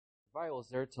Bibles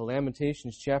there to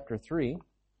Lamentations chapter 3.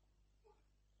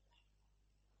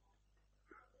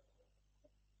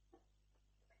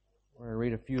 We're going to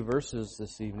read a few verses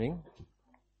this evening.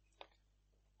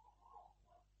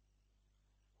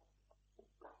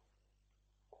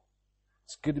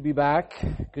 It's good to be back.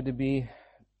 Good to be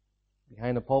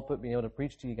behind the pulpit, being able to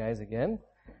preach to you guys again.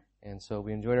 And so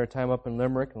we enjoyed our time up in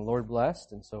Limerick, and the Lord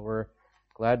blessed. And so we're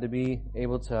glad to be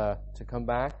able to come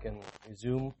back and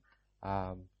resume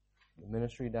the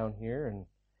ministry down here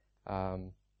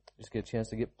and just get a chance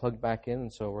to get plugged back in.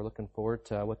 And so we're looking forward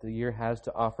to what the year has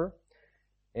to offer.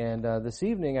 And this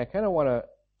evening, I kind of want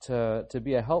to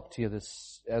be a help to you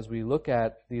this as we look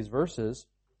at these verses.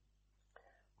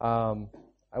 I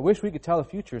wish we could tell the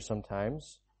future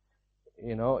sometimes.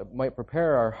 You know, it might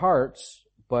prepare our hearts,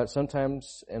 but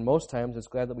sometimes, and most times, it's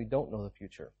glad that we don't know the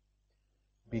future.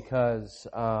 Because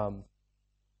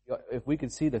if we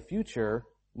could see the future,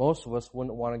 most of us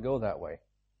wouldn't want to go that way.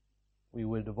 We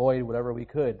would avoid whatever we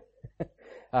could.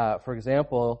 For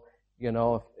example, you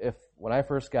know, if when I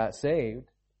first got saved,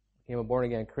 became a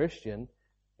born-again Christian,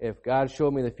 if God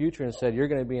showed me the future and said, you're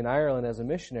going to be in Ireland as a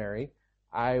missionary,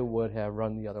 I would have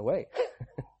run the other way.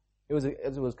 It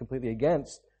was completely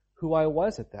against who I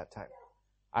was at that time.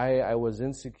 I was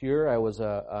insecure. I was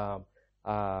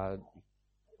I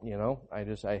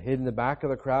hid in the back of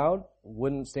the crowd,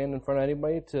 wouldn't stand in front of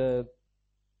anybody to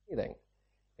anything.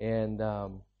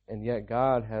 And yet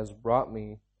God has brought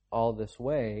me all this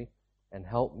way and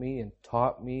helped me and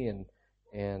taught me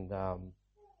and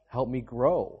helped me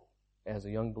grow as a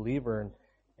young believer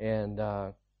and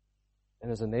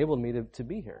has enabled me to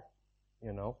be here,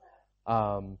 you know.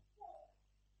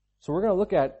 So we're going to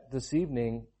look at this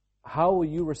evening, how will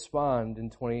you respond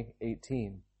in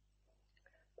 2018?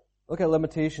 Look at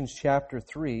Lamentations chapter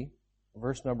 3,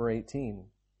 verse number 18. It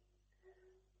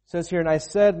says here, and I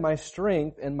said, my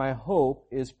strength and my hope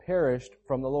is perished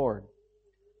from the Lord.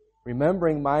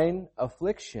 Remembering mine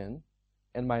affliction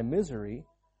and my misery,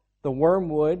 the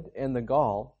wormwood and the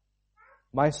gall,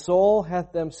 my soul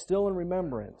hath them still in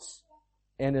remembrance,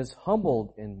 and is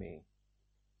humbled in me.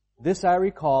 This I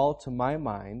recall to my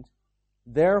mind,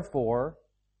 therefore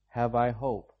have I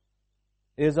hope.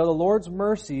 It is of the Lord's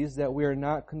mercies that we are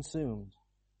not consumed,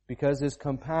 because His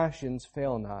compassions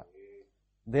fail not.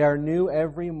 They are new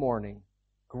every morning.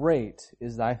 Great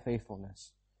is thy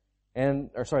faithfulness.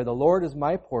 The Lord is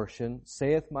my portion,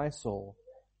 saith my soul.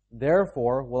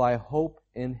 Therefore will I hope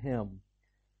in Him.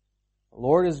 The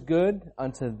Lord is good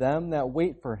unto them that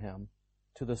wait for Him,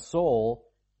 to the soul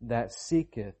that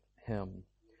seeketh Him.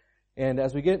 And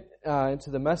as we get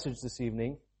into the message this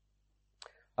evening,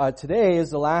 today is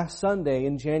the last Sunday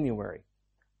in January.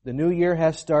 The new year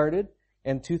has started,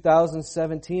 and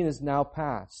 2017 is now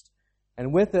past.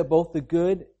 And with it, both the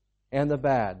good and the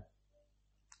bad.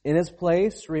 In its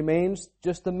place remains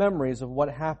just the memories of what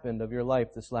happened of your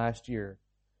life this last year.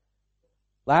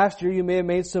 Last year, you may have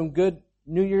made some good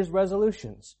New Year's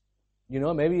resolutions. You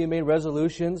know, maybe you made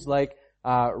resolutions like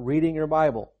reading your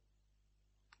Bible,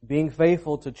 being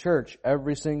faithful to church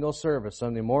every single service,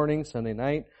 Sunday morning, Sunday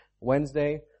night,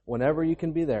 Wednesday, whenever you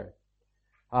can be there.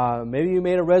 Maybe you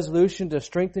made a resolution to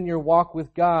strengthen your walk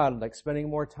with God, like spending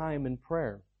more time in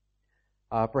prayer.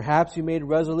 Perhaps you made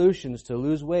resolutions to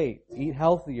lose weight, eat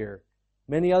healthier,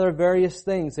 many other various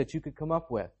things that you could come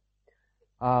up with.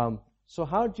 So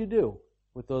how did you do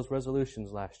with those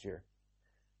resolutions last year?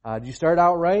 Did you start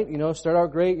out right? You know, start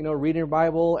out great, you know, reading your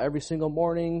Bible every single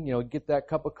morning, you know, get that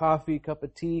cup of coffee, cup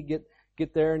of tea,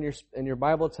 get there in your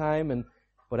Bible time,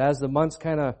 but as the months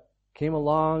kind of came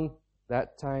along,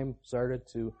 that time started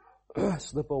to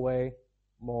slip away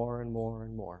more and more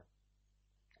and more.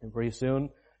 And pretty soon,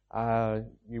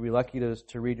 you'll be lucky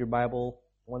to read your Bible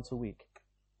once a week.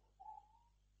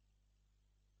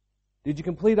 Did you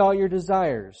complete all your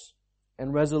desires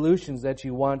and resolutions that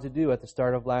you wanted to do at the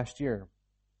start of last year?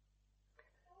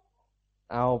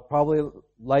 Now, probably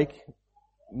like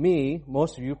me,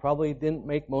 most of you probably didn't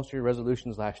make most of your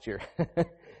resolutions last year.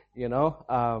 You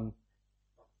know?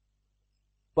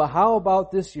 But how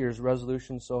about this year's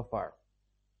resolution so far?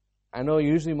 I know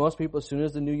usually most people, as soon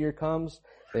as the new year comes,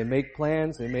 they make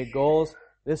plans, they make goals.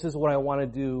 This is what I want to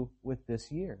do with this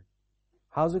year.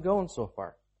 How's it going so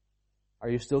far? Are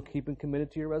you still keeping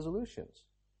committed to your resolutions?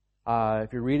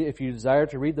 If you desire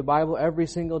to read the Bible every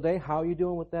single day, how are you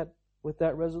doing with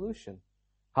that resolution?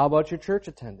 How about your church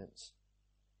attendance?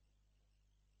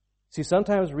 See,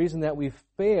 sometimes the reason that we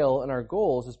fail in our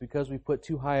goals is because we put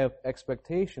too high of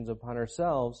expectations upon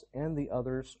ourselves and the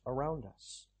others around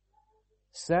us.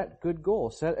 Set good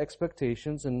goals, set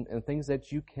expectations and things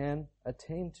that you can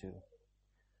attain to.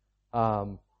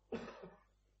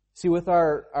 See, with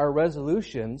our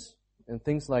resolutions and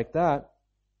things like that,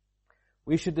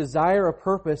 we should desire a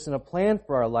purpose and a plan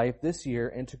for our life this year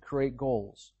and to create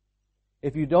goals.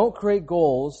 If you don't create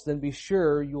goals, then be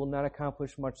sure you will not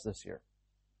accomplish much this year.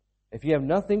 If you have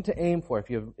nothing to aim for, if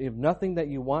you have nothing that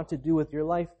you want to do with your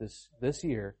life this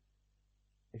year,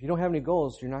 if you don't have any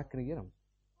goals, you're not going to get them.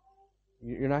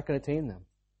 You're not going to attain them.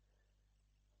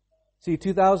 See,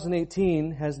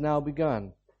 2018 has now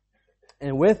begun.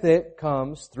 And with it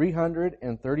comes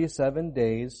 337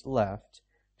 days left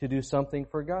to do something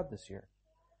for God this year.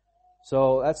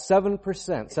 So that's 7%,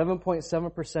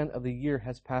 7.7% of the year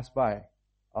has passed by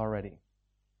already.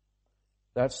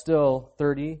 That's still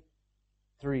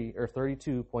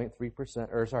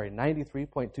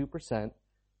 93.2%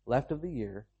 left of the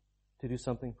year to do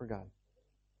something for God.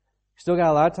 Still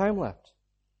got a lot of time left.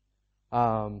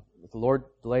 If the Lord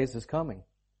delays His coming.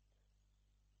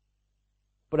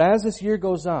 But as this year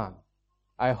goes on,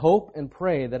 I hope and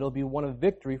pray that it'll be one of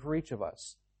victory for each of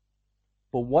us.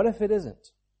 But what if it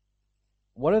isn't?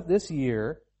 What if this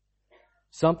year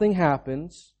something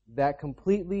happens that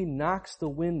completely knocks the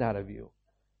wind out of you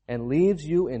and leaves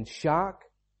you in shock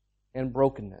and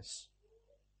brokenness?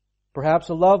 Perhaps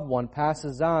a loved one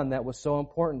passes on that was so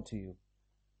important to you,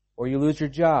 or you lose your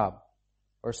job,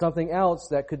 or something else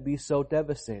that could be so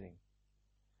devastating.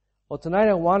 Well, tonight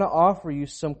I want to offer you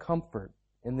some comfort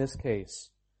in this case.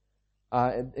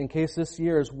 In case this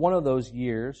year is one of those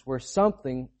years where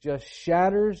something just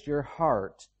shatters your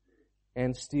heart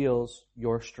and steals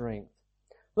your strength.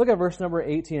 Look at verse number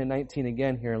 18 and 19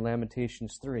 again here in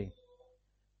Lamentations 3.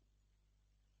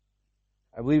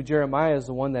 I believe Jeremiah is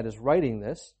the one that is writing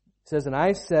this. It says, "And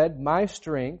I said, my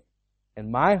strength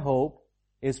and my hope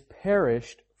is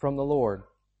perished from the Lord.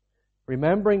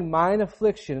 Remembering mine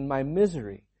affliction and my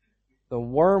misery, the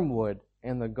wormwood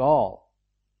and the gall.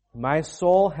 My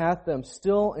soul hath them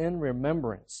still in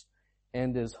remembrance,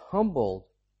 and is humbled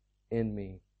in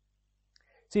me."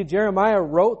 See, Jeremiah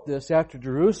wrote this after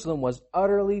Jerusalem was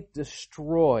utterly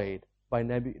destroyed by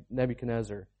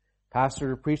Nebuchadnezzar.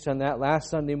 Pastor preached on that last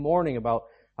Sunday morning about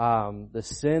the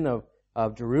sin of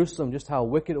Jerusalem, just how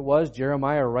wicked it was.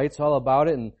 Jeremiah writes all about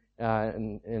it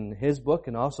in his book,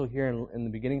 and also here in the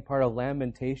beginning part of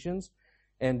Lamentations.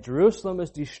 And Jerusalem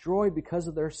is destroyed because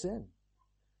of their sin.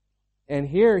 And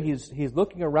here he's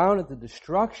looking around at the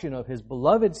destruction of his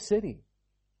beloved city,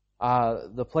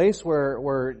 the place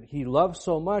where he loved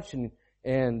so much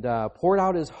and poured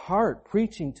out his heart,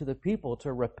 preaching to the people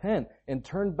to repent and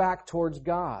turn back towards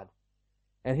God.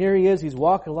 And here he is, he's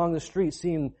walking along the street,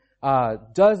 seeing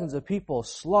dozens of people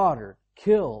slaughtered,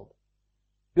 killed,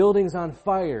 buildings on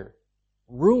fire,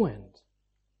 ruined,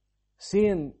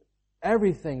 seeing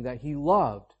everything that he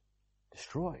loved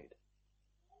destroyed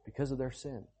because of their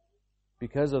sin,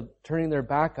 because of turning their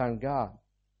back on God.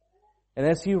 And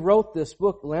as he wrote this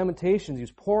book, Lamentations, he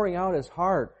was pouring out his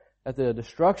heart at the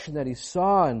destruction that he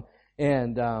saw,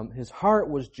 and his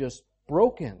heart was just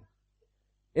broken,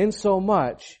 in so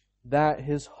much that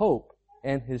his hope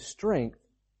and his strength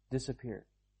disappeared.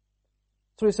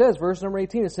 So he says, verse number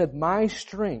 18, it said, "My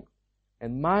strength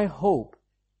and my hope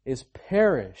is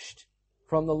perished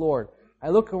from the Lord." I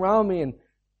look around me and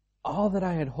all that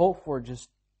I had hoped for just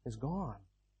is gone.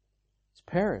 It's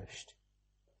perished.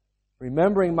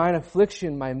 Remembering mine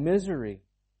affliction, my misery,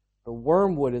 the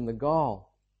wormwood and the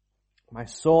gall. My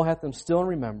soul hath them still in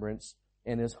remembrance,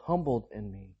 and is humbled in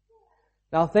me.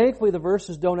 Now thankfully the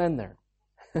verses don't end there.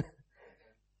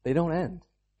 They don't end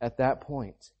at that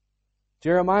point.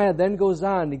 Jeremiah then goes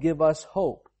on to give us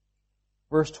hope.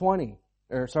 Verse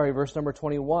number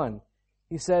 21.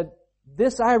 He said,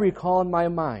 "This I recall in my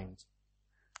mind.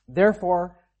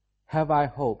 Therefore have I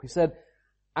hope." He said,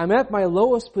 I'm at my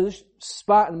lowest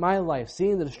spot in my life,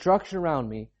 seeing the destruction around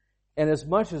me, and as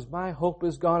much as my hope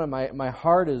is gone and my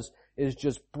heart is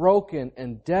just broken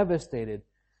and devastated,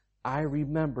 I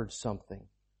remembered something.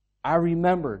 I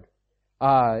remembered.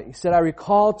 He said, "I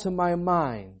recalled to my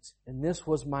mind, and this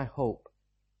was my hope."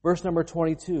 Verse number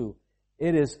 22,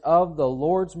 "It is of the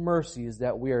Lord's mercies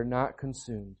that we are not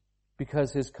consumed,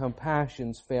 because His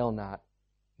compassions fail not.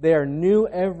 They are new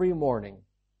every morning."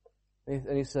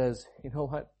 And he says, you know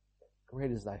what?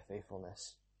 Great is thy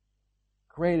faithfulness.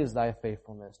 Great is thy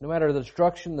faithfulness. No matter the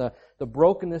destruction, the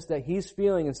brokenness that he's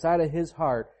feeling inside of his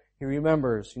heart, he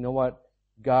remembers, you know what?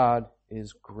 God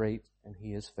is great and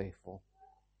He is faithful.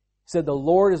 He said, "The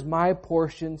Lord is my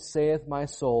portion, saith my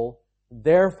soul.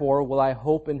 Therefore will I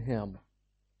hope in Him.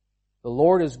 The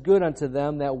Lord is good unto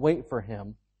them that wait for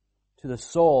Him, to the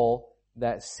soul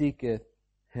that seeketh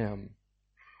Him."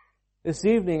 This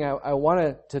evening, I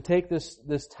wanted to take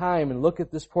this time and look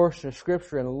at this portion of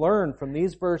Scripture and learn from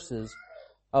these verses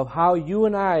of how you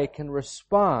and I can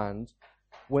respond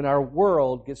when our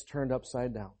world gets turned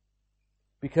upside down.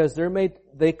 Because there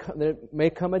may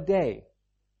come a day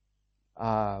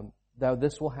that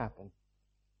this will happen.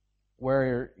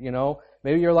 Where,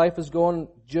 maybe your life is going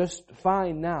just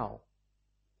fine now.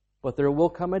 But there will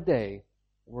come a day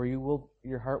where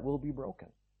your heart will be broken.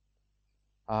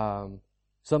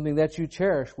 Something that you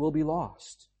cherish will be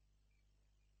lost.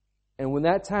 And when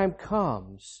that time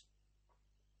comes,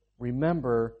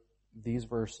 remember these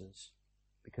verses,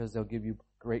 because they'll give you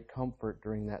great comfort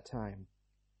during that time.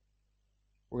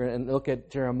 We're going to look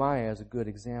at Jeremiah as a good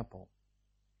example.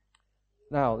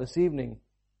 Now, this evening,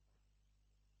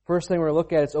 first thing we're going to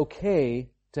look at, it's okay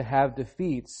to have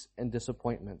defeats and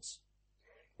disappointments.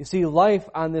 You see, life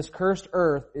on this cursed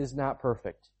earth is not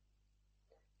perfect.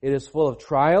 It is full of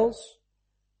trials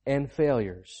and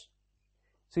failures.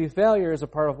 See, failure is a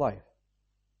part of life.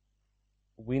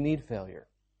 We need failure.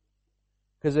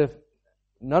 Because if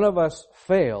none of us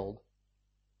failed,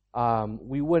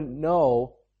 we wouldn't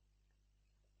know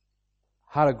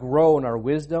how to grow in our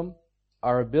wisdom,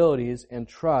 our abilities, and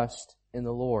trust in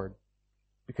the Lord.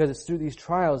 Because it's through these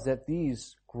trials that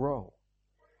these grow.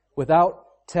 Without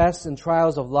tests and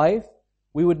trials of life,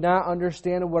 we would not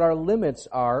understand what our limits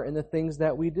are in the things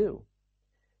that we do.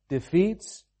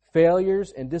 Defeats,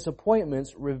 failures, and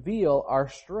disappointments reveal our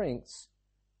strengths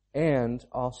and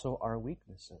also our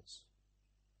weaknesses.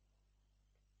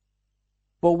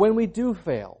 But when we do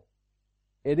fail,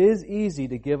 it is easy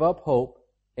to give up hope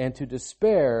and to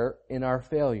despair in our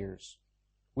failures.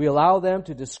 We allow them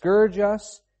to discourage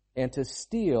us and to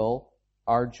steal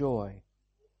our joy.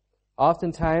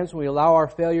 Oftentimes, when we allow our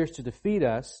failures to defeat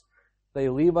us, they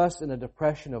leave us in a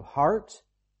depression of heart,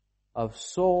 of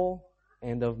soul,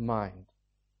 and of mind.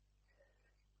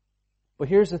 But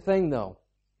here's the thing, though.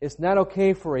 It's not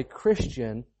okay for a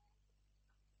Christian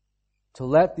to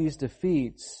let these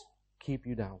defeats keep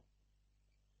you down.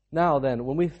 Now then,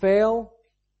 when we fail,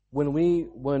 when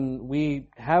we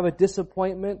have a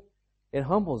disappointment, it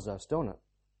humbles us, don't it?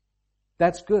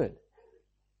 That's good.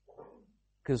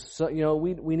 Because,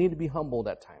 we need to be humbled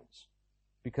at times.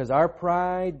 Because our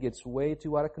pride gets way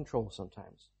too out of control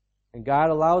sometimes. And God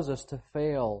allows us to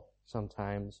fail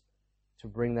sometimes to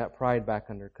bring that pride back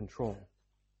under control.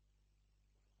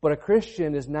 But a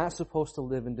Christian is not supposed to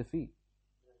live in defeat.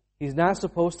 He's not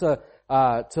supposed to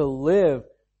live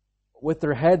with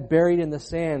their head buried in the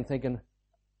sand thinking,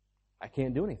 I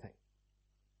can't do anything.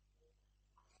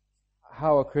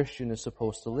 How a Christian is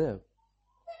supposed to live.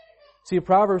 See,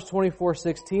 Proverbs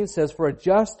 24:16 says, For a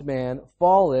just man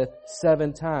falleth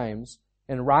 7 times,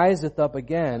 and riseth up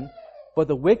again, but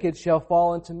the wicked shall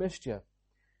fall into mischief.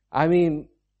 I mean,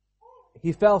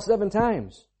 he fell 7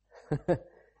 times.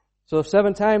 So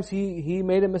 7 times he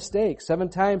made a mistake. 7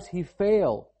 times he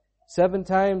failed. 7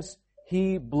 times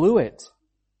he blew it.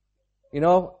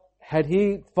 Had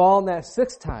he fallen that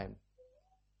 6th time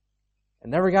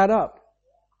and never got up,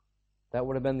 that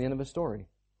would have been the end of his story.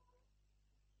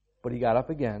 But he got up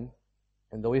again,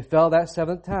 and though he fell that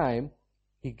 7th time,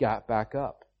 he got back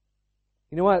up.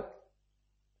 You know what?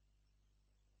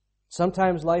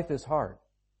 Sometimes life is hard.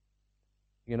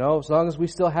 As long as we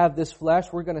still have this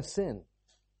flesh, we're going to sin.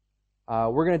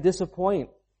 We're going to disappoint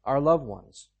our loved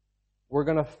ones. We're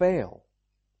going to fail.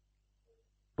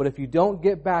 But if you don't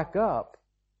get back up,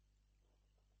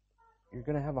 you're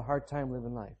going to have a hard time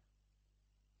living life.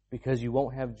 Because you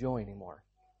won't have joy anymore.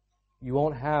 You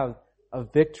won't have a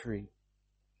victory.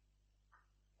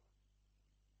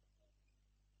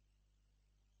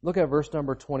 Look at verse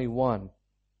number 21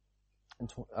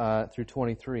 through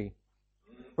 23.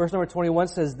 Verse number 21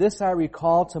 says, This I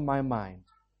recall to my mind.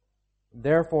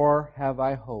 Therefore have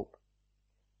I hope.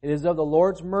 It is of the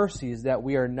Lord's mercies that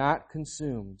we are not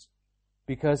consumed,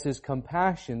 because His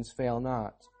compassions fail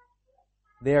not.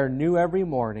 They are new every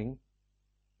morning.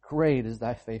 Great is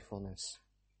thy faithfulness.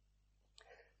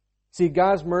 See,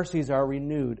 God's mercies are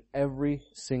renewed every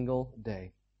single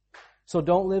day. So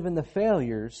don't live in the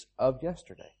failures of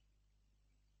yesterday.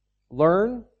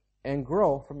 Learn and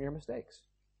grow from your mistakes.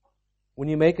 When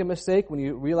you make a mistake, when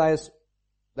you realize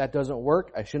that doesn't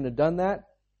work, I shouldn't have done that,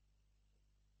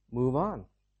 move on.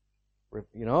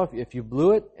 If you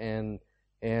blew it and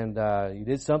you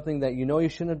did something that you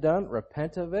shouldn't have done,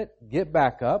 repent of it, get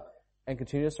back up, and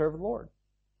continue to serve the Lord.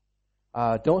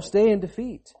 Don't stay in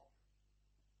defeat.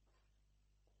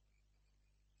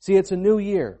 See, it's a new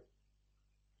year.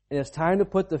 And it's time to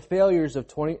put the failures of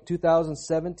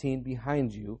 2017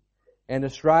 behind you and to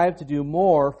strive to do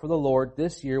more for the Lord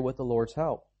this year with the Lord's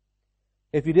help.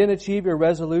 If you didn't achieve your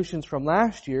resolutions from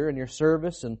last year in your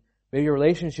service and maybe your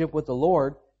relationship with the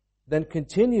Lord, then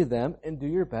continue them and do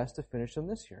your best to finish them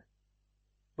this year.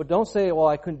 But don't say, well,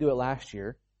 I couldn't do it last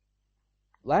year.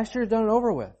 Last year's done and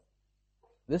over with.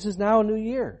 This is now a new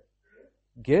year.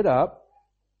 Get up,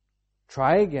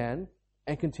 try again,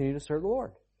 and continue to serve the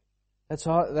Lord.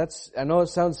 I know it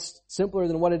sounds simpler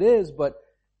than what it is, but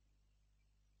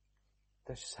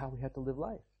that's just how we have to live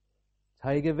life. It's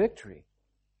how you get victory.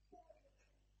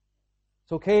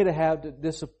 It's okay to have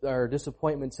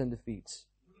disappointments and defeats.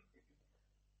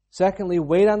 Secondly,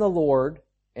 wait on the Lord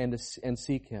and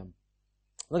seek Him.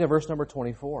 Look at verse number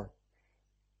 24.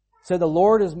 It said, "The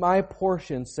Lord is my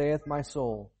portion, saith my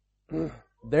soul.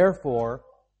 Therefore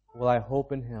will I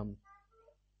hope in Him.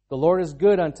 The Lord is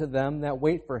good unto them that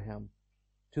wait for Him,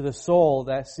 to the soul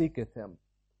that seeketh Him."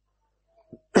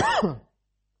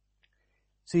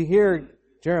 See, here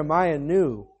Jeremiah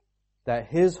knew that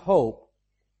his hope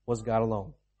was God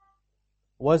alone.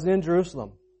 It wasn't in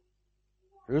Jerusalem.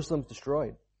 Jerusalem's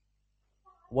destroyed.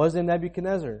 It wasn't in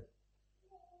Nebuchadnezzar.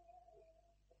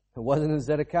 It wasn't in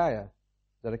Zedekiah.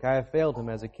 Zedekiah failed him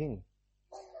as a king.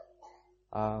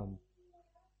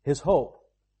 His hope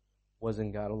was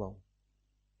in God alone.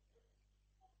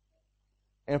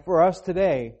 And for us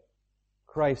today,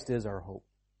 Christ is our hope.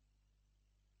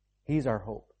 He's our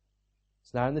hope.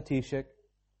 It's not in the Taoiseach.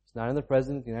 It's not in the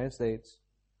President of the United States.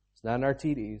 It's not in our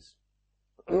TDs.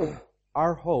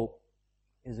 Our hope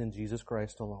is in Jesus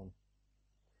Christ alone.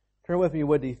 Turn with me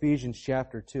to Ephesians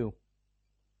chapter 2.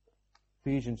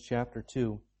 Ephesians chapter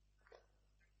 2.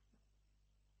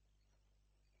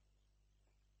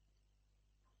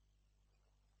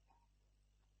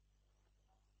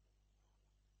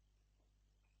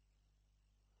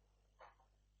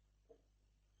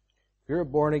 If you're a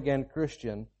born-again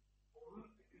Christian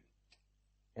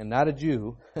and not a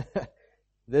Jew,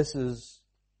 this is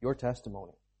your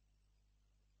testimony.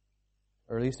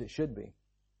 Or at least it should be.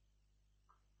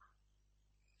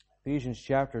 Ephesians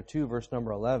chapter 2, verse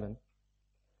number 11.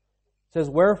 It says,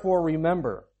 "Wherefore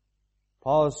remember."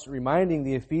 Paul is reminding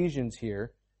the Ephesians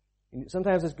here.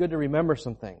 Sometimes it's good to remember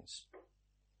some things.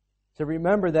 To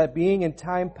remember that being in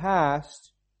time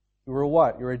past, you were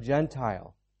what? You're a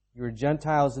Gentile. You were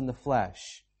Gentiles in the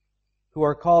flesh, who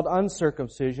are called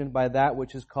uncircumcision by that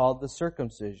which is called the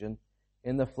circumcision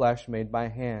in the flesh made by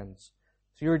hands.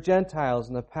 So you were Gentiles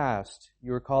in the past.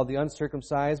 You were called the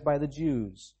uncircumcised by the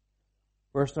Jews.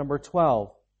 Verse number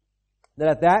 12. That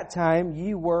at that time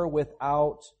ye were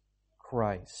without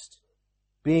Christ,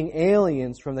 being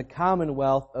aliens from the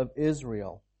commonwealth of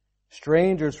Israel,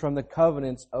 strangers from the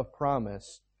covenants of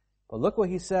promise. But look what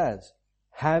he says,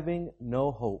 having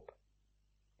no hope,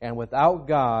 and without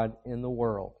God in the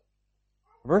world.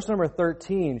 Verse number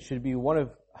 13 should be one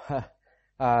of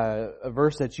a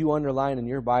verse that you underline in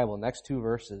your Bible, next two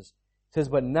verses. It says,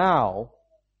 "But now,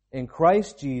 in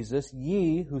Christ Jesus,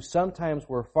 ye who sometimes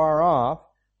were far off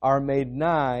are made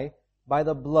nigh by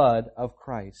the blood of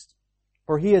Christ.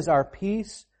 For He is our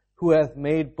peace, who hath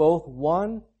made both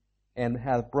one, and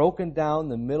hath broken down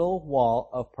the middle wall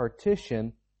of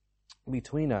partition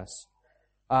between us."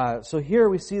 So here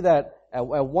we see that at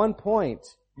one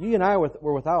point, you and I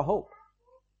were without hope.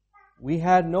 We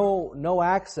had no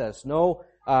access, no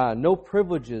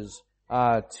privileges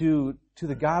to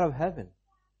the God of heaven.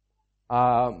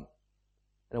 And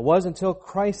it wasn't until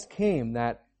Christ came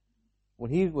that when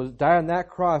He was died on that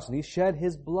cross and He shed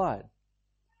His blood,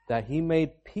 that He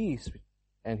made peace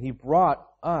and He brought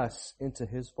us into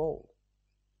His fold.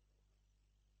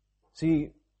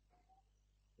 See,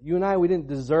 you and I, we don't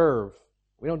deserve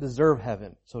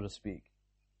heaven, so to speak.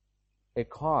 It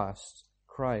cost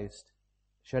Christ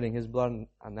shedding His blood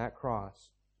on that cross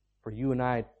for you and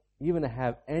I even to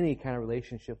have any kind of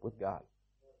relationship with God.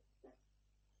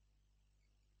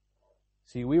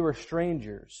 See, we were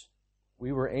strangers.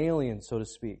 We were aliens, so to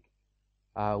speak.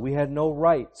 We had no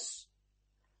rights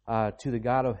to the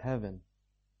God of heaven.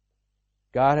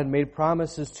 God had made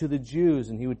promises to the Jews,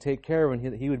 and He would take care of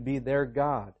them. He would be their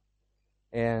God.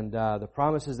 And the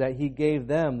promises that He gave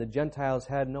them, the Gentiles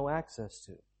had no access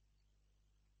to.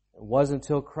 It wasn't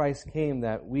until Christ came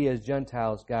that we as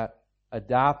Gentiles got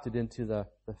adopted into the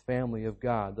family of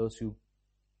God, those who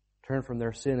turn from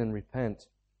their sin and repent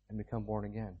and become born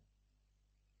again.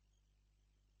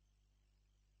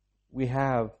 We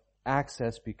have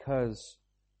access because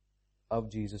of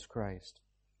Jesus Christ.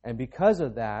 And because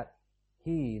of that,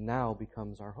 He now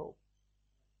becomes our hope.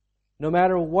 No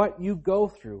matter what you go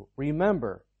through,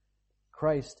 remember,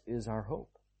 Christ is our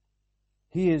hope.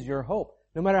 He is your hope.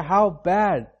 No matter how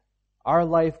bad our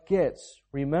life gets,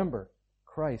 remember,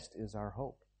 Christ is our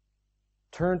hope.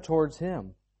 Turn towards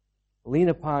Him. Lean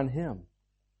upon Him.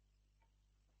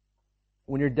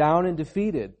 When you're down and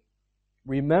defeated,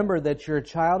 remember that you're a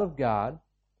child of God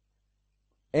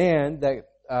and that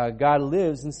God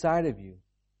lives inside of you.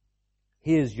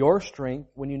 He is your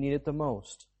strength when you need it the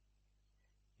most.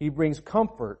 He brings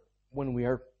comfort when we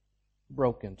are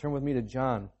broken. Turn with me to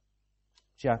John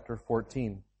chapter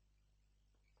 14.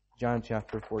 John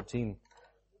chapter 14.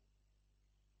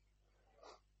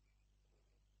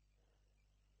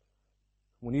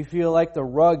 When you feel like the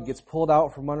rug gets pulled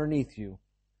out from underneath you,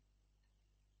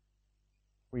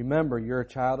 remember you're a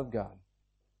child of God.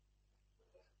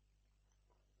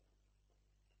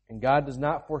 And God does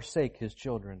not forsake His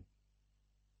children.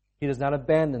 He does not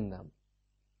abandon them.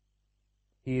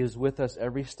 He is with us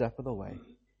every step of the way.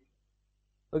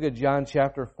 Look at John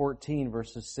chapter 14,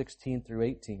 verses 16 through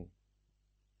 18.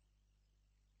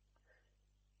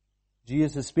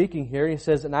 Jesus is speaking here. He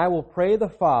says, "And I will pray the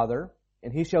Father,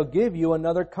 and He shall give you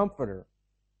another Comforter,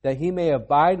 that He may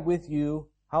abide with you,"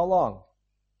 how long?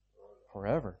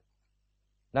 Forever.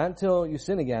 Not until you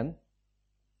sin again.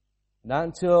 Not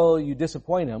until you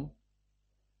disappoint Him.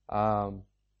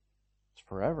 It's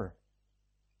forever.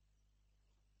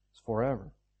 It's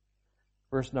forever.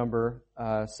 Verse number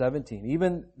 17.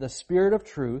 "Even the Spirit of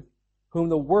truth, whom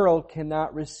the world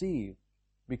cannot receive,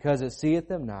 because it seeth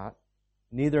Him not,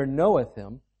 neither knoweth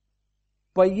Him,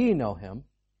 but ye know Him,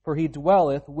 for He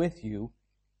dwelleth with you,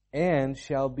 and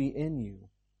shall be in you.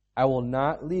 I will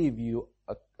not leave you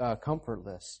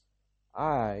comfortless.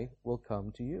 I will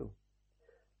come to you."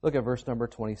 Look at verse number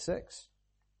 26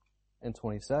 and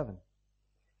 27.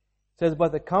 It says,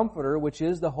 "But the Comforter, which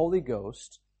is the Holy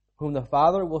Ghost, whom the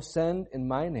Father will send in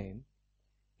my name,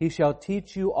 He shall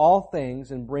teach you all things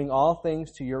and bring all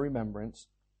things to your remembrance,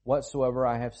 whatsoever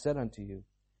I have said unto you.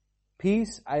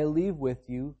 Peace I leave with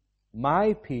you,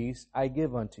 my peace I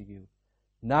give unto you.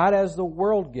 Not as the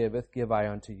world giveth, give I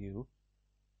unto you."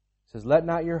 It says, "Let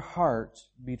not your heart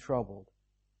be troubled,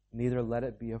 neither let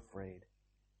it be afraid."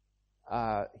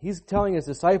 He's telling His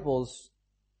disciples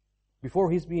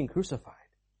before He's being crucified.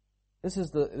 This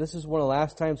is one of the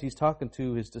last times He's talking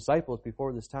to His disciples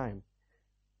before this time.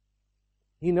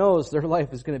 He knows their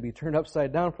life is going to be turned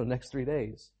upside down for the next 3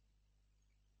 days.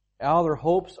 All their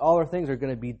hopes, all their things are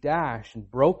going to be dashed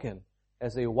and broken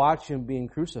as they watch Him being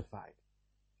crucified.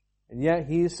 And yet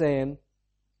He's saying,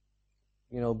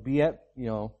 don't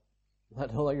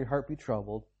let your heart be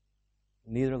troubled,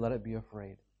 neither let it be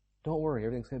afraid. Don't worry,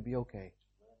 everything's going to be okay.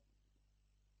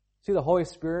 See, the Holy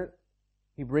Spirit,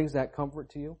 He brings that comfort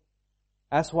to you.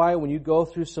 That's why when you go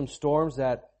through some storms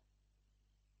that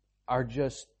are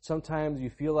just, sometimes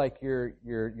you feel like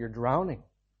you're drowning.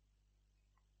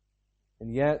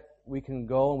 And yet we can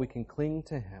go and we can cling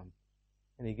to Him,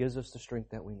 and He gives us the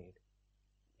strength that we need.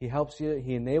 He helps you,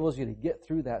 He enables you to get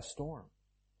through that storm.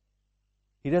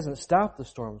 He doesn't stop the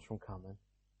storms from coming,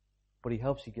 but He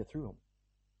helps you get through them.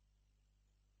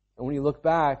 And when you look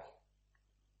back,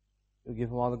 you'll give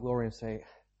Him all the glory and say,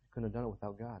 "I couldn't have done it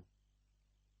without God."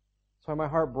 That's why my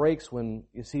heart breaks when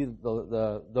you see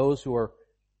those who are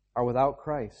without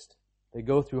Christ. They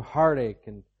go through heartache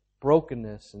and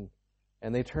brokenness,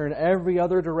 and they turn every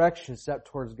other direction except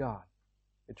towards God.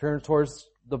 They turn towards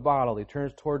the bottle. They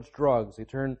turn towards drugs. They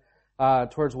turn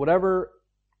towards whatever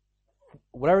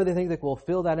they think that will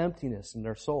fill that emptiness in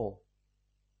their soul.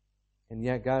 And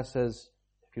yet God says,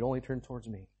 if you'd only turn towards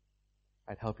me,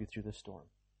 I'd help you through this storm.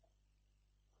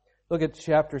 Look at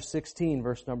chapter 16,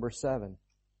 verse number 7.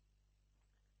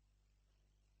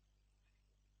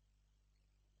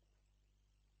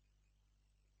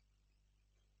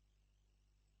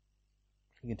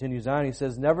 He continues on, he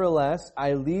says, "Nevertheless,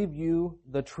 I leave you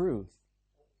the truth.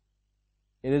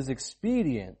 It is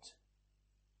expedient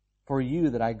for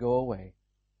you that I go away.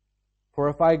 For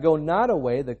if I go not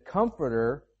away, the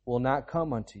Comforter will not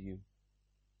come unto you.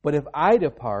 But if I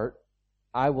depart,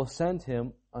 I will send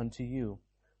Him unto you."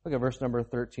 Look at verse number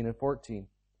 13 and 14.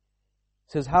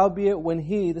 It says, "Howbeit when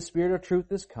He, the Spirit of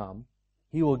truth, is come,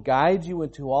 He will guide you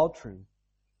into all truth.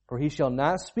 For He shall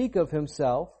not speak of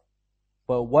Himself,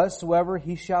 but whatsoever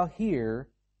He shall hear,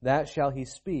 that shall He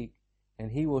speak,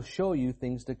 and He will show you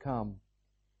things to come.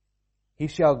 He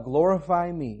shall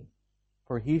glorify me,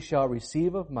 for He shall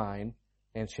receive of mine,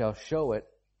 and shall show it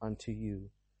unto you."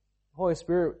 The Holy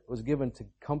Spirit was given to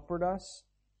comfort us,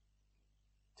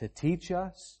 to teach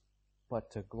us,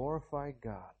 but to glorify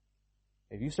God.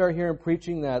 If you start hearing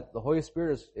preaching that the Holy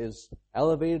Spirit is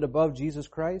elevated above Jesus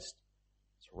Christ,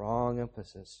 it's wrong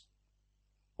emphasis.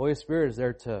 Holy Spirit is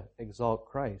there to exalt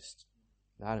Christ,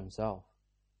 not Himself.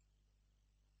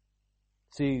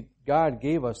 See, God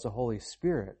gave us the Holy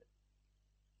Spirit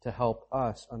to help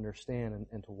us understand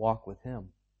and to walk with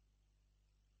Him.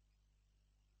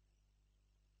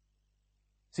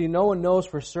 See, no one knows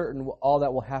for certain all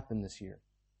that will happen this year.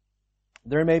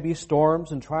 There may be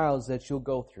storms and trials that you'll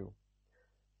go through.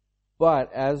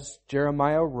 But as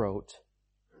Jeremiah wrote,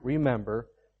 remember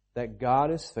that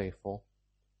God is faithful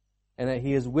and that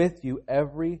He is with you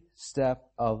every step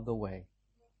of the way.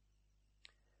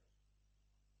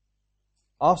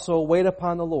 Also, wait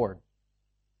upon the Lord.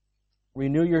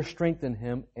 Renew your strength in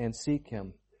Him and seek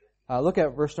Him. Look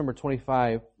at verse number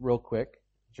 25 real quick.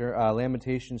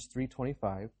 Lamentations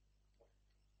 3:25.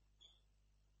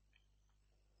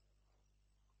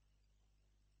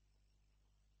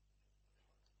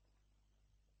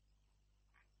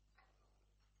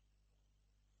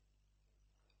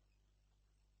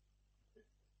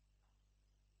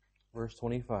 Verse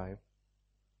 25. It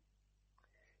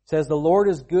says, the Lord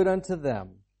is good unto them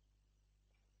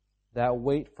that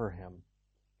wait for Him,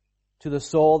 to the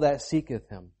soul that seeketh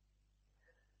Him.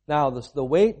 Now, the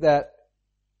wait that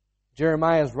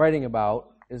Jeremiah is writing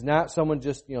about is not someone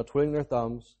just, twiddling their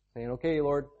thumbs, saying, okay,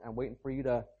 Lord, I'm waiting for you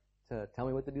to tell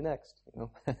me what to do next.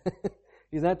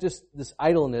 He's not just this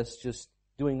idleness, just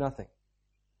doing nothing.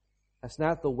 That's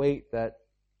not the wait that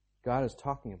God is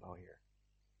talking about here,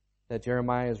 that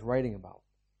Jeremiah is writing about.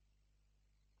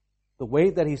 The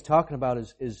wait that he's talking about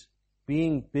is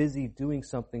being busy doing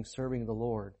something, serving the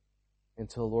Lord,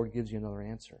 until the Lord gives you another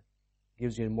answer,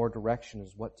 gives you more direction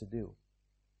as what to do.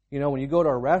 When you go to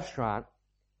a restaurant,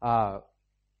 you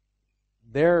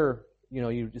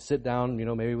just sit down,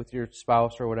 maybe with your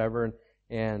spouse or whatever,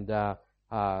 and the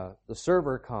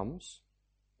server comes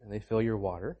and they fill your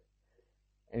water.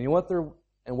 And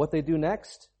what they do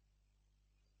next?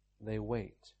 They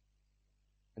wait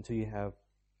until you have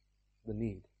the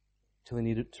need, until they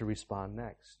need it to respond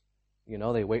next.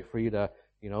 They wait for you to,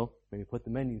 maybe put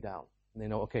the menu down. And they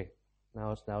know, okay,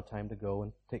 now it's time to go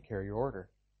and take care of your order.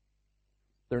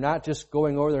 They're not just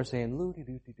going over there saying,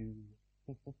 loo-dee-doo-dee-doo.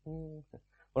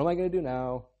 What am I going to do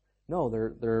now? No,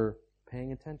 they're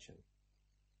paying attention.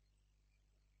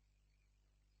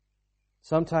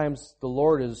 Sometimes the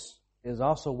Lord is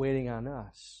also waiting on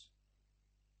us.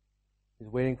 He's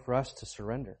waiting for us to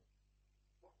surrender.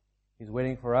 He's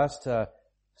waiting for us to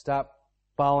stop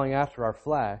following after our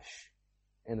flesh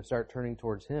and to start turning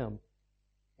towards Him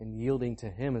and yielding to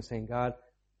Him and saying, God,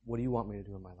 what do you want me to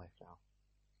do in my life now?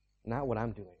 Not what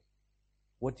I'm doing.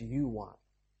 What do you want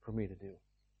for me to do?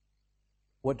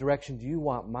 What direction do you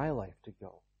want my life to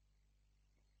go?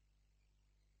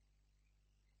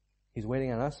 He's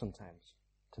waiting on us sometimes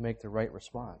to make the right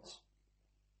response.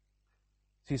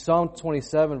 See, Psalm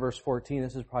 27 verse 14,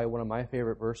 this is probably one of my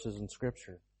favorite verses in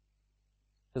Scripture.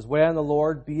 It says, wait on the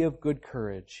Lord, be of good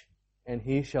courage, and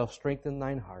He shall strengthen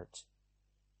thine heart.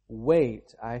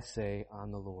 Wait, I say,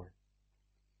 on the Lord.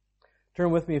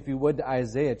 Turn with me, if you would, to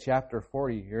Isaiah chapter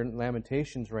 40. You're in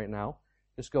Lamentations right now.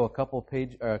 Just go a couple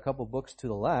books to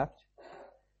the left.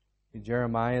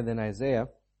 Jeremiah, then Isaiah.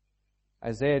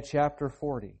 Isaiah chapter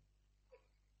 40.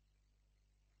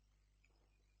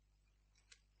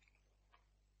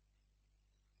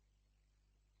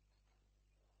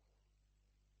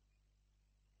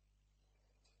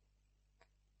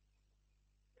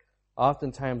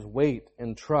 Oftentimes, wait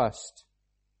and trust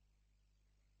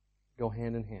go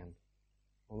hand in hand.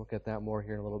 We'll look at that more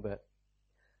here in a little bit.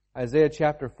 Isaiah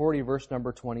chapter 40, verse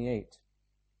number 28.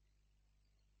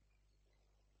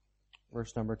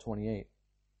 Verse number 28.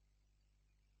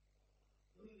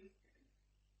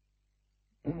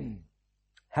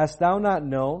 Hast thou not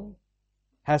known?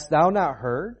 Hast thou not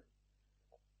heard?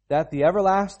 That the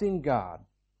everlasting God,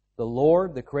 the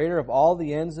Lord, the Creator of all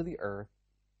the ends of the earth,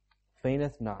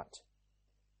 fainteth not,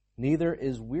 neither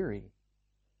is weary.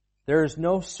 There is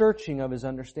no searching of His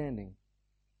understanding.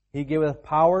 He giveth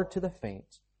power to the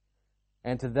faint,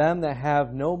 and to them that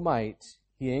have no might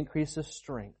He increaseth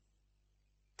strength.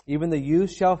 Even the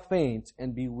youth shall faint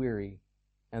and be weary,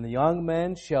 and the young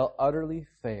men shall utterly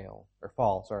fall.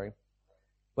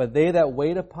 But they that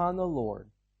wait upon the Lord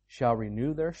shall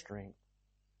renew their strength.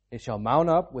 They shall mount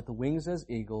up with wings as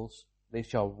eagles. They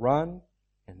shall run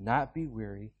and not be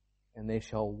weary, and they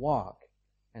shall walk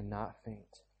and not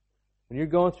faint. When you're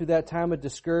going through that time of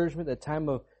discouragement, that time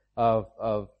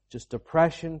of just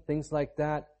depression, things like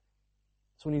that,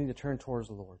 that's when you need to turn towards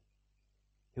the Lord.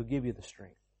 He'll give you the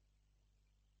strength.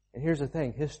 And here's the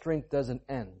thing, His strength doesn't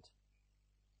end.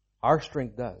 Our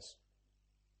strength does.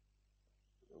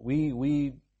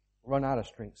 We run out of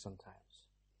strength sometimes,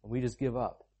 and we just give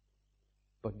up.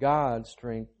 But God's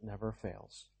strength never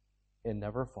fails. It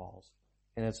never falls.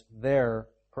 And it's there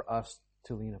for us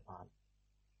to lean upon,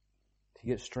 to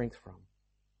get strength from.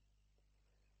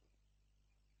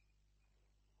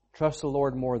 Trust the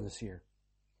Lord more this year.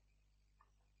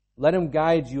 Let Him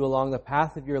guide you along the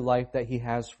path of your life that He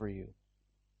has for you.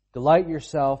 Delight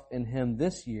yourself in Him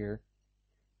this year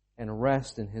and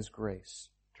rest in His grace.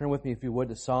 Turn with me, if you would,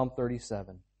 to Psalm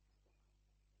 37.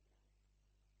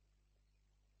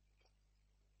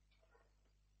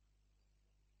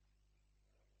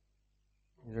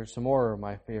 These are some more of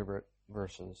my favorite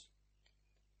verses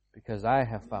because I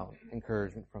have found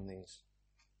encouragement from these.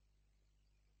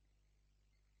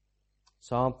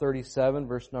 Psalm 37,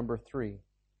 verse number 3.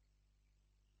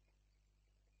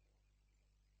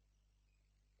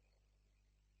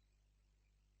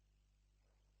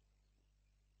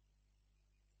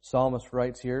 Psalmist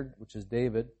writes here, which is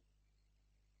David,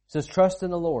 says, "Trust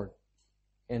in the Lord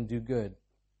and do good.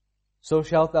 So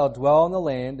shalt thou dwell in the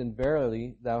land, and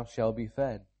verily thou shalt be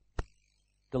fed.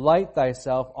 Delight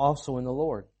thyself also in the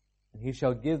Lord, and He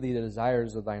shall give thee the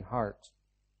desires of thine heart.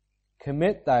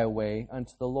 Commit thy way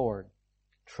unto the Lord.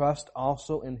 Trust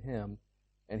also in Him,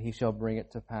 and He shall bring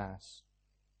it to pass.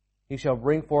 He shall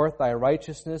bring forth thy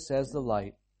righteousness as the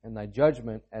light, and thy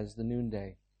judgment as the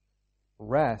noonday.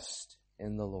 Rest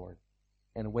in the Lord,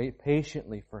 and wait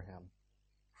patiently for Him.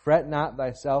 Fret not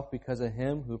thyself because of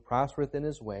him who prospereth in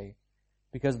his way,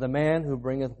 because the man who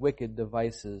bringeth wicked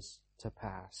devices to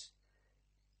pass."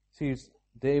 See,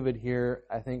 David here,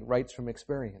 I think, writes from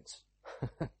experience.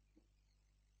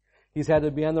 He's had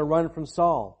to be on the run from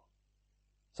Saul,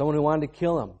 someone who wanted to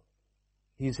kill him.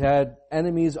 He's had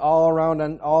enemies all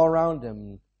around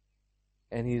him,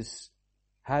 and he's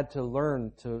had to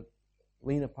learn to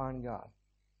lean upon God.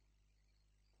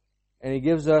 And he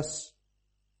gives us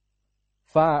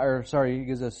verse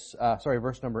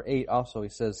number 8 also. He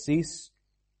says, "Cease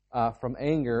from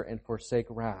anger and forsake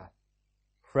wrath.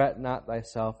 Fret not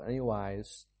thyself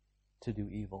anywise to do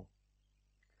evil."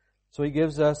 So he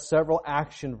gives us several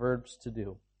action verbs to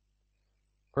do.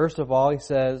 First of all, he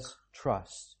says,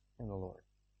 trust in the Lord.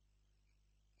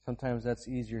 Sometimes that's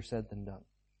easier said than done,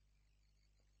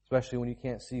 especially when you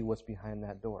can't see what's behind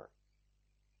that door.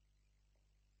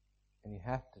 And you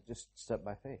have to just step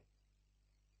by faith.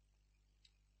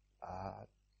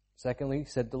 Secondly, he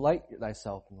said, delight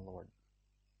thyself in the Lord.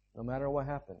 No matter what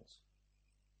happens.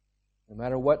 No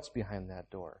matter what's behind that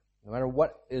door. No matter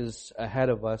what is ahead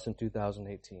of us in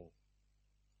 2018.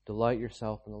 Delight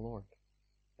yourself in the Lord.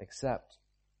 Accept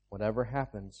whatever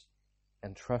happens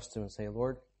and trust Him and say,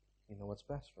 Lord, you know what's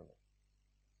best for me.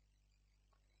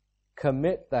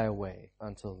 Commit thy way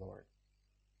unto the Lord.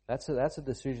 That's a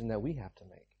decision that we have to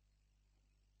make.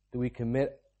 Do we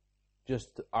commit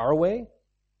just our way?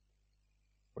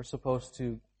 We're supposed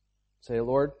to say,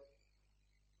 Lord,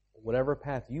 whatever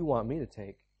path you want me to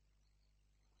take,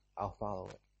 I'll follow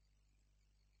it.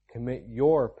 Commit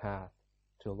your path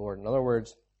to the Lord. In other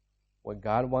words, what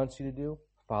God wants you to do,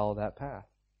 follow that path.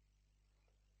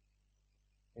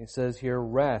 And he says here,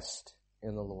 rest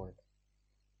in the Lord.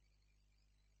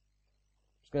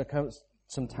 There's going to come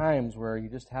some times where you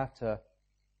just have to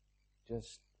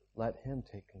just let Him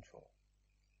take control.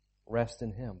 Rest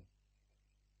in Him.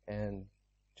 And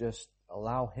just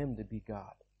allow Him to be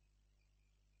God.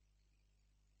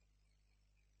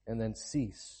 And then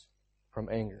cease from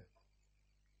anger.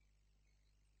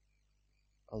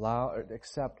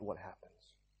 Accept what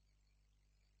happens.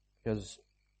 Because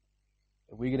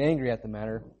if we get angry at the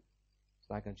matter, it's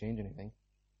not going to change anything.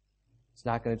 It's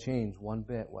not going to change one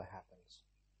bit what happens.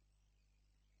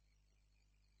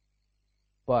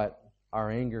 But our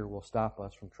anger will stop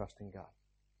us from trusting God.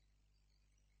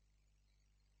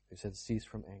 He said, cease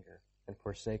from anger and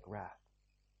forsake wrath.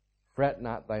 Fret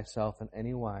not thyself in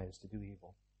any wise to do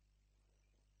evil.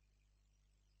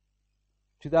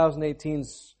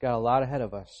 2018's got a lot ahead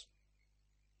of us.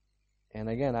 And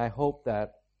again, I hope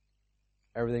that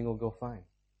everything will go fine.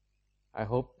 I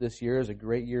hope this year is a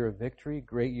great year of victory,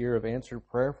 great year of answered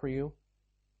prayer for you.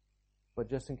 But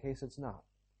just in case it's not,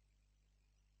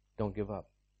 don't give up.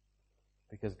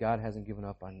 Because God hasn't given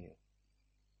up on you.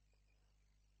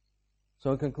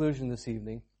 So in conclusion this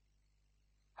evening,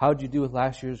 how'd you do with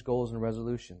last year's goals and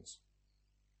resolutions?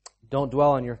 Don't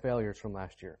dwell on your failures from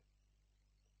last year.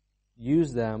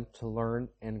 Use them to learn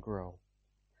and grow.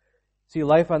 See,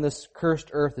 life on this cursed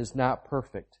earth is not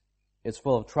perfect. It's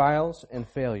full of trials and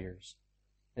failures.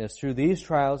 And it's through these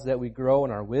trials that we grow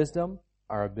in our wisdom,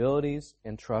 our abilities,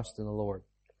 and trust in the Lord.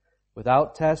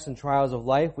 Without tests and trials of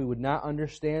life, we would not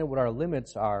understand what our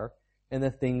limits are in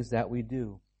the things that we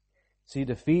do. See,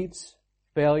 defeats,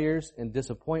 failures, and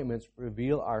disappointments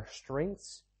reveal our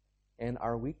strengths and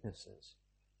our weaknesses.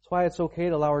 That's why it's okay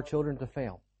to allow our children to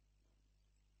fail.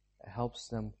 It helps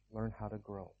them learn how to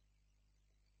grow.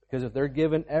 Because if they're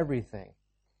given everything,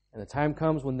 and the time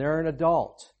comes when they're an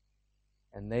adult,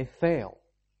 and they fail,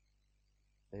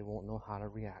 they won't know how to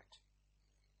react.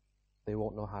 They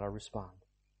won't know how to respond.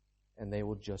 And they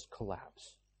will just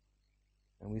collapse.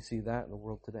 And we see that in the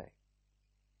world today.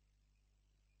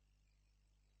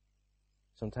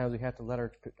 Sometimes we have to let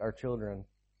our children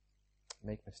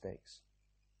make mistakes.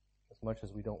 As much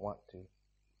as we don't want to.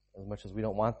 As much as we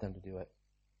don't want them to do it.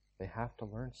 They have to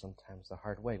learn sometimes the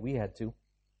hard way. We had to.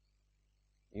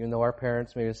 Even though our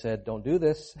parents maybe said, don't do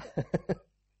this.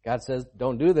 God says,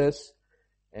 don't do this.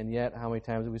 And yet, how many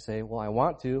times do we say, well, I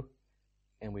want to,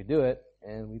 and we do it,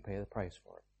 and we pay the price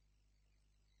for it.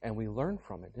 And we learn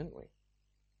from it, didn't we?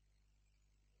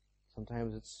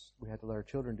 Sometimes we have to let our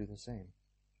children do the same.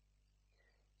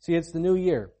 See, it's the new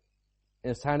year,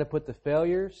 and it's time to put the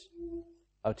failures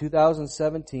of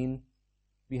 2017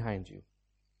 behind you,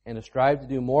 and to strive to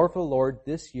do more for the Lord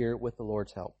this year with the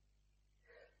Lord's help.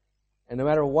 And no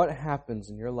matter what happens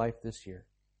in your life this year,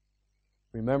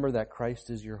 remember that Christ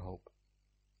is your hope.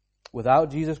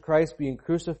 Without Jesus Christ being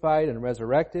crucified and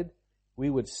resurrected, we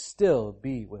would still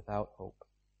be without hope.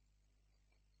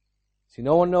 See,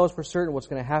 no one knows for certain what's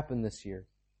going to happen this year.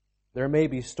 There may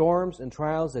be storms and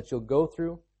trials that you'll go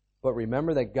through, but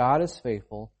remember that God is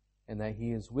faithful and that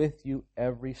He is with you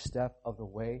every step of the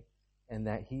way and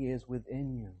that He is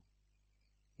within you.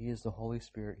 He is the Holy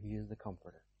Spirit. He is the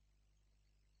Comforter.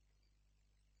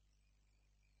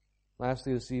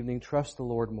 Lastly this evening, trust the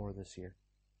Lord more this year.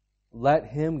 Let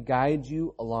Him guide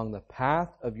you along the path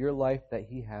of your life that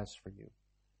He has for you.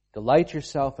 Delight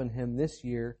yourself in Him this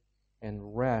year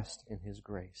and rest in His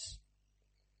grace.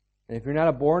 And if you're not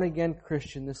a born-again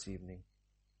Christian this evening,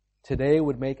 today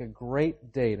would make a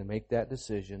great day to make that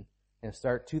decision and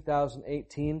start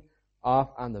 2018 off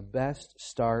on the best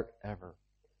start ever.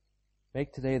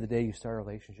 Make today the day you start a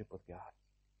relationship with God.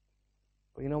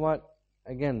 But you know what?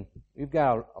 Again, we've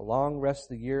got a long rest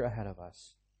of the year ahead of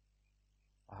us.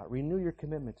 Renew your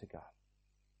commitment to God.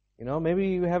 You know, maybe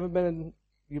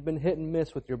you've been hit and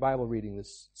miss with your Bible reading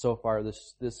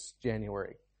this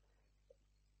January.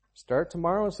 Start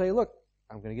tomorrow and say, look,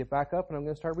 I'm going to get back up and I'm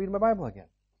going to start reading my Bible again.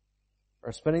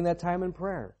 Or spending that time in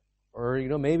prayer. Or, you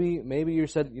know, maybe you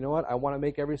said, you know what, I want to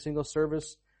make every single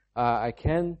service I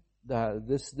can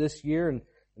this year, and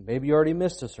maybe you already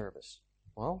missed a service.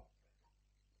 Well,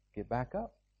 get back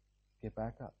up. Get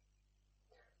back up.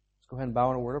 Let's go ahead and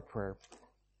bow in a word of prayer.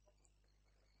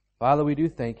 Father, we do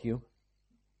thank you,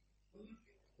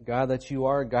 God, that you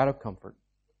are a God of comfort.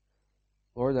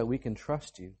 Lord, that we can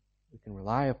trust you. We can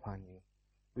rely upon you.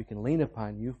 We can lean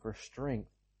upon you for strength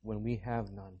when we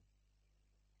have none.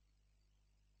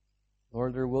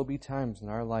 Lord, there will be times in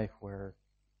our life where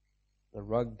the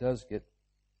rug does get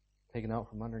taken out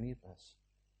from underneath us.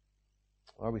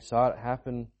 Lord, we saw it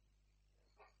happen,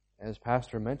 as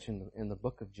Pastor mentioned, in the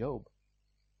book of Job.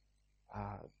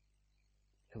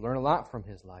 To learn a lot from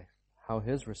his life, how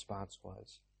his response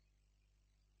was,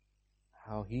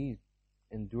 how he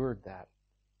endured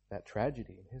that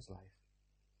tragedy in his life.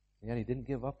 And yet he didn't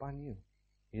give up on you.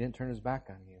 He didn't turn his back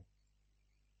on you.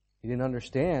 He didn't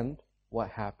understand what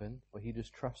happened, but he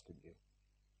just trusted you.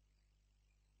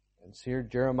 And so here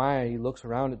Jeremiah, he looks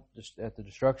around at the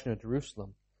destruction of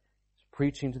Jerusalem. He's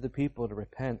preaching to the people to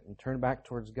repent and turn back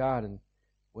towards God. And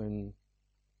when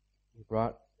he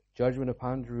brought judgment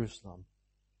upon Jerusalem,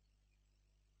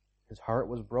 his heart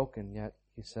was broken, yet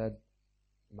he said,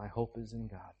 my hope is in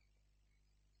God.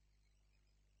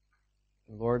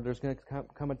 And Lord, there's going to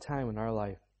come a time in our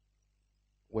life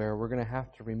where we're going to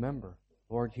have to remember,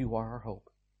 Lord, you are our hope.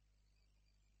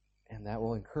 And that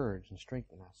will encourage and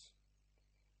strengthen us.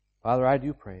 Father, I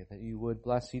do pray that you would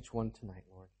bless each one tonight,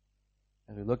 Lord,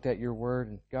 as we looked at your word,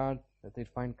 and God, that they'd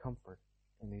find comfort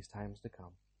in these times to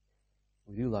come.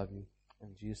 We do love you. In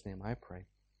Jesus' name I pray.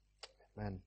 Amen.